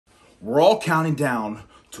We're all counting down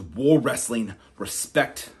to War Wrestling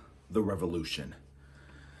Respect the Revolution.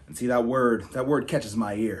 And see, that word catches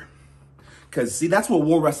my ear. Because, see, that's what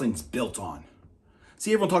War Wrestling's built on.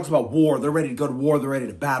 See, everyone talks about war. They're ready to go to war. They're ready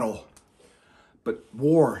to battle. But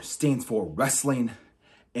war stands for wrestling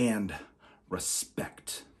and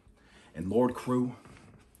respect. And Lord Crewe,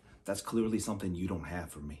 that's clearly something you don't have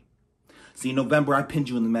for me. See, in November, I pinned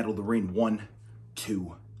you in the middle of the ring. 1,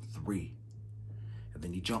 2, 3. And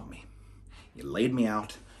then you jumped me. You laid me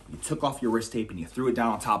out. You took off your wrist tape and you threw it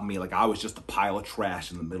down on top of me like I was just a pile of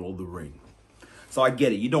trash in the middle of the ring. So I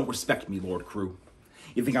get it. You don't respect me, Lord Crewe.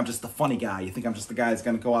 You think I'm just the funny guy. You think I'm just the guy that's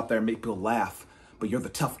going to go out there and make people laugh. But you're the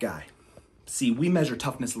tough guy. See, we measure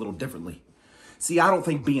toughness a little differently. See, I don't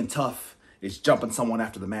think being tough is jumping someone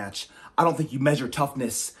after the match. I don't think you measure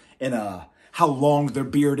toughness in how long their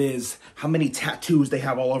beard is, how many tattoos they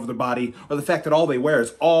have all over their body, or the fact that all they wear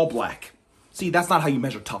is all black. See, that's not how you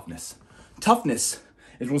measure toughness. Toughness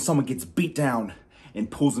is when someone gets beat down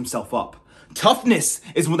and pulls himself up. Toughness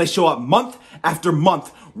is when they show up month after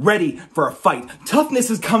month ready for a fight. Toughness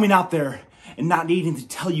is coming out there and not needing to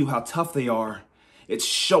tell you how tough they are. It's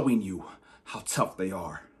showing you how tough they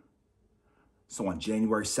are. So on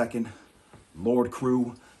January 2nd, Lord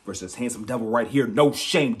Crewe versus Handsome Devil right here, no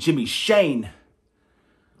shame, Jimmy Shane.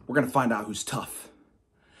 We're going to find out who's tough.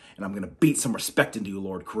 And I'm going to beat some respect into you,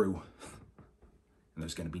 Lord Crewe. And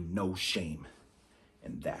there's going to be no shame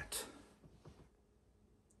in that.